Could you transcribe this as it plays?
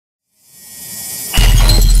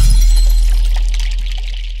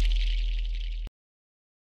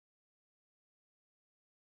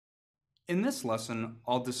In this lesson,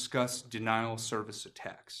 I'll discuss denial of service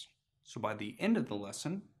attacks. So by the end of the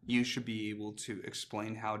lesson, you should be able to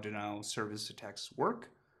explain how denial of service attacks work,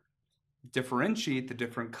 differentiate the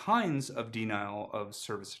different kinds of denial of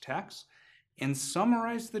service attacks, and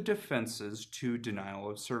summarize the defenses to denial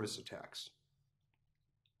of service attacks.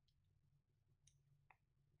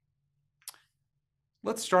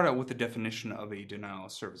 Let's start out with the definition of a denial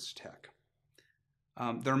of service attack.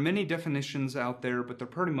 There are many definitions out there, but they're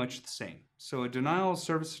pretty much the same. So a denial of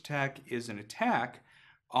service attack is an attack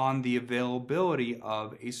on the availability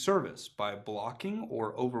of a service by blocking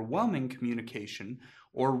or overwhelming communication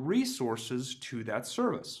or resources to that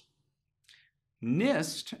service.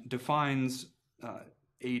 NIST defines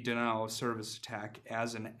a denial of service attack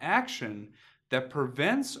as an action that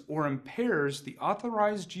prevents or impairs the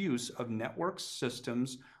authorized use of networks,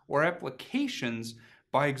 systems, or applications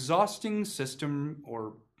by exhausting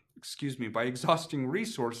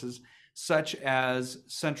resources such as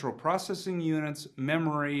central processing units,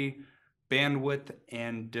 memory, bandwidth,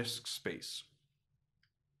 and disk space.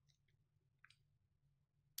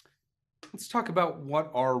 Let's talk about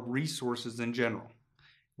what are resources in general.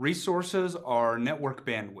 Resources are network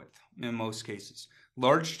bandwidth in most cases.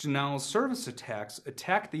 Large denial of service attacks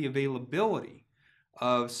attack the availability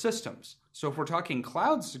of systems. So if we're talking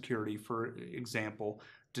cloud security, for example,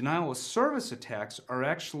 denial of service attacks are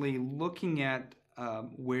actually looking at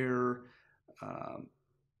where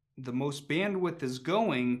the most bandwidth is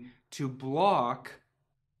going to block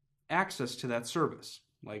access to that service,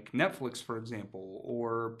 like Netflix, for example,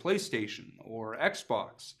 or PlayStation, or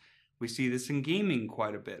Xbox. We see this in gaming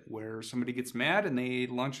quite a bit, where somebody gets mad and they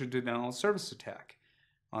launch a denial of service attack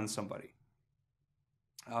on somebody.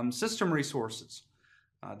 System resources.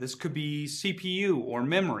 This could be CPU or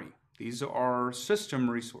memory. These are system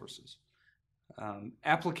resources.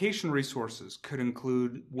 Application resources could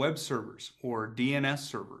include web servers or DNS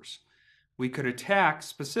servers. We could attack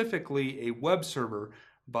specifically a web server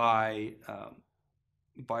by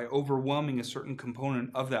overwhelming a certain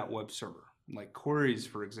component of that web server, like queries,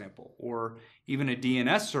 for example, or even a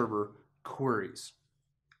DNS server queries.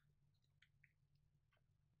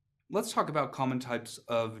 Let's talk about common types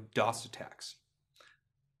of DoS attacks.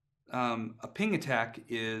 A ping attack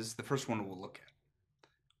is the first one we'll look at.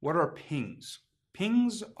 What are pings?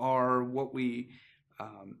 Pings are what we,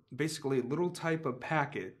 basically a little type of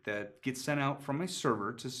packet that gets sent out from a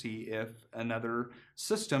server to see if another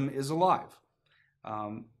system is alive.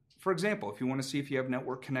 For example, if you want to see if you have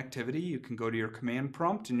network connectivity, you can go to your command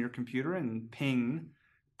prompt in your computer and ping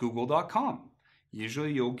google.com.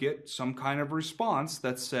 Usually you'll get some kind of response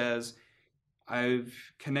that says, I've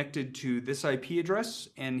connected to this IP address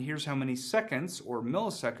and here's how many seconds or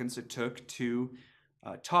milliseconds it took to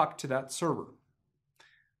talk to that server.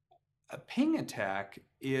 A ping attack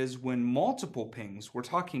is when multiple pings, we're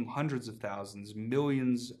talking hundreds of thousands,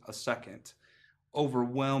 millions a second,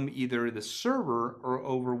 overwhelm either the server or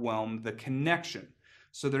overwhelm the connection.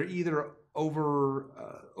 So they're either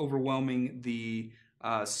overwhelming the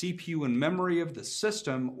CPU and memory of the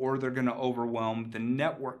system, or they're going to overwhelm the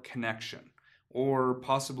network connection, or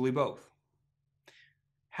possibly both.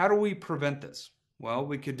 How do we prevent this? Well,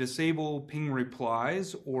 we could disable ping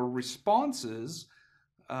replies or responses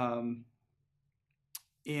in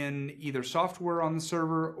either software on the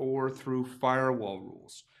server or through firewall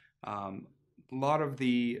rules. A lot of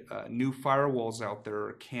the new firewalls out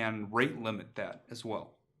there can rate limit that as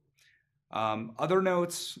well. Other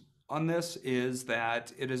notes on this is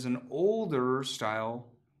that it is an older style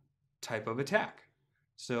type of attack.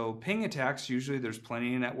 So ping attacks, usually there's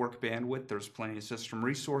plenty of network bandwidth, there's plenty of system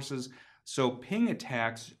resources. So ping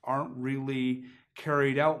attacks aren't really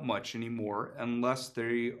carried out much anymore unless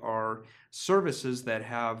they are services that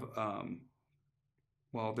have,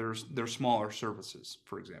 well, they're smaller services,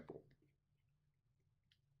 for example.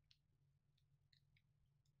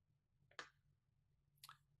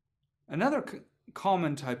 Another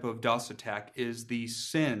common type of DoS attack is the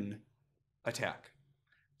SYN attack.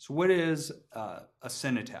 So what is a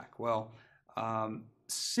SYN attack? Well,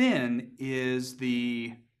 SYN is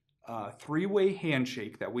the three-way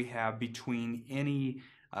handshake that we have between any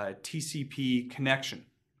TCP connection.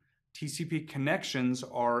 TCP connections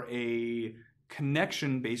are a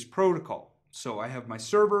connection-based protocol. So I have my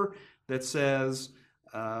server that says,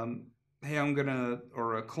 hey,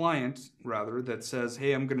 or a client rather, that says,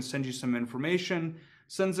 hey, I'm gonna send you some information,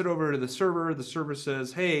 sends it over to the server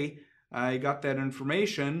says, hey, I got that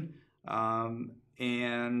information,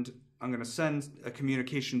 and I'm going to send a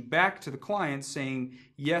communication back to the client saying,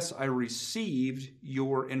 yes, I received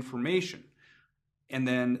your information. And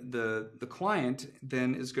then the client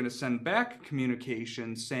then is going to send back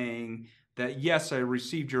communication saying that, yes, I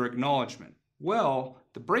received your acknowledgement. Well,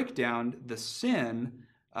 the breakdown, the SYN,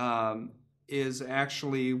 is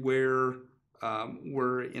actually where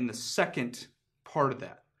we're in the second part of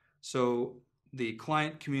that. So the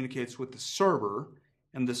client communicates with the server,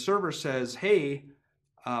 and the server says, hey,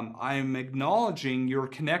 I'm acknowledging your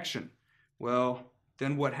connection. Well,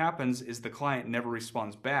 then what happens is the client never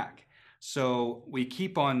responds back. So we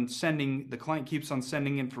keep on sending, the client keeps on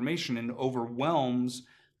sending information and overwhelms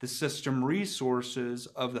the system resources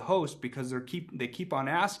of the host because they keep on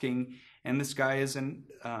asking, and this guy isn't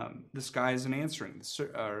answering,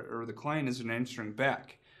 or the client isn't answering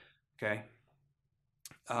back. Okay.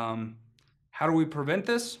 How do we prevent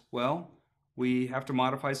this? Well, we have to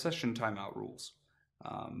modify session timeout rules,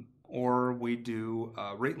 or we do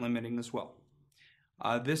rate limiting as well.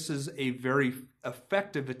 This is a very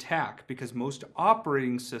effective attack because most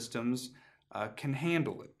operating systems can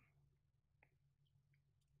handle it.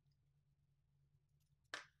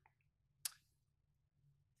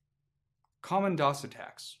 Common DoS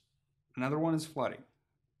attacks. Another one is flooding.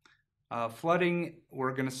 Flooding,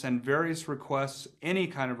 we're going to send various requests, any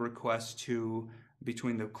kind of request to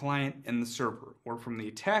between the client and the server, or from the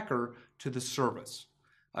attacker to the service.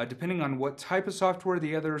 Depending on what type of software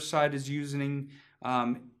the other side is using,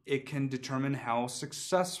 it can determine how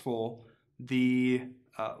successful the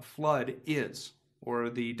flood is, or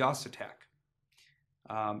the DoS attack.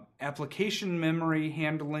 Application memory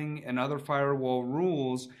handling and other firewall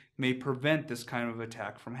rules may prevent this kind of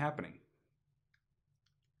attack from happening.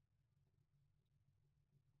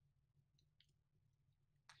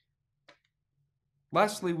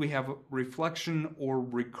 Lastly, we have reflection or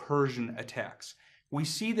recursion attacks. We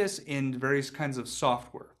see this in various kinds of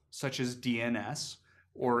software, such as DNS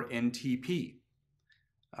or NTP.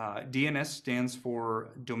 DNS stands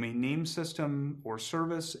for Domain Name System or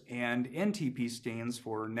Service, and NTP stands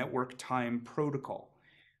for Network Time Protocol.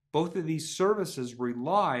 Both of these services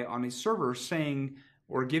rely on a server saying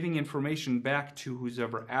or giving information back to who's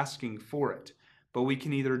ever asking for it. But we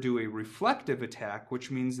can either do a reflective attack,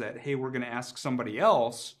 which means that, hey, we're going to ask somebody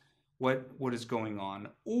else what is going on,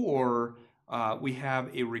 or we have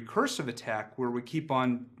a recursive attack where we keep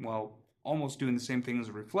on, well, almost doing the same thing as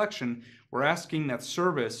a reflection. We're asking that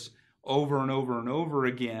service over and over and over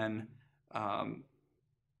again,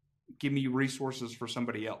 give me resources for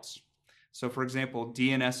somebody else. So for example,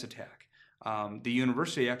 DNS attack. The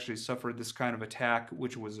university actually suffered this kind of attack,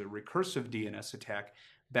 which was a recursive DNS attack,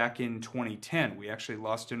 back in 2010. We actually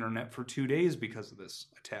lost internet for 2 days because of this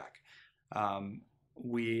attack.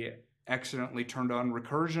 We accidentally turned on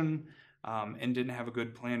recursion and didn't have a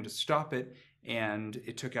good plan to stop it, and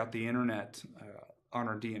it took out the internet on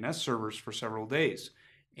our DNS servers for several days.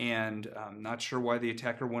 And I'm not sure why the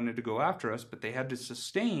attacker wanted to go after us, but they had to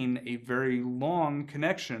sustain a very long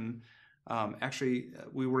connection. Actually,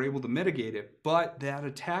 we were able to mitigate it, but that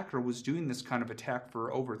attacker was doing this kind of attack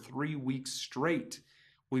for over 3 weeks straight.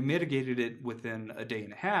 We mitigated it within a day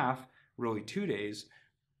and a half, really 2 days.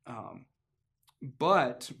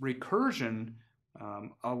 But recursion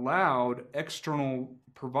allowed external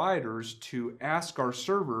providers to ask our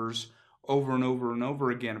servers over and over and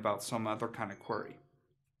over again about some other kind of query.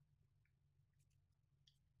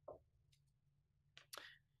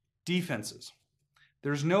 Defenses.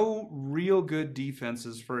 There's no real good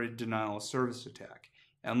defenses for a denial of service attack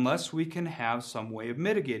unless we can have some way of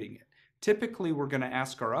mitigating it. Typically, we're going to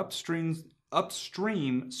ask our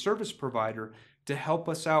upstream service provider to help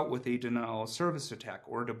us out with a denial of service attack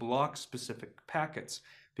or to block specific packets,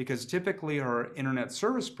 because typically our internet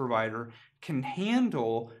service provider can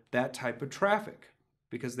handle that type of traffic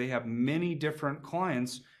because they have many different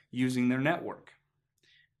clients using their network.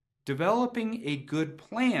 Developing a good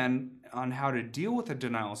plan on how to deal with a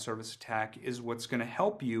denial of service attack is what's going to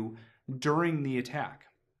help you during the attack.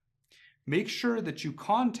 Make sure that you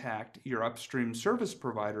contact your upstream service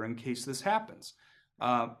provider in case this happens.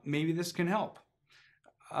 Maybe this can help.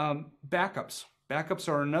 Backups. Backups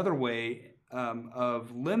are another way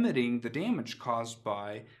of limiting the damage caused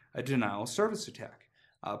by a denial of service attack.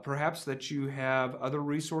 Perhaps that you have other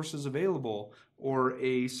resources available or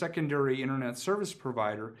a secondary internet service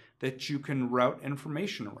provider that you can route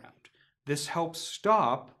information around. This helps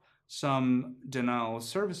stop some denial of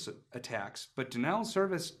service attacks, but denial of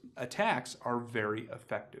service attacks are very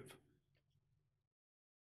effective.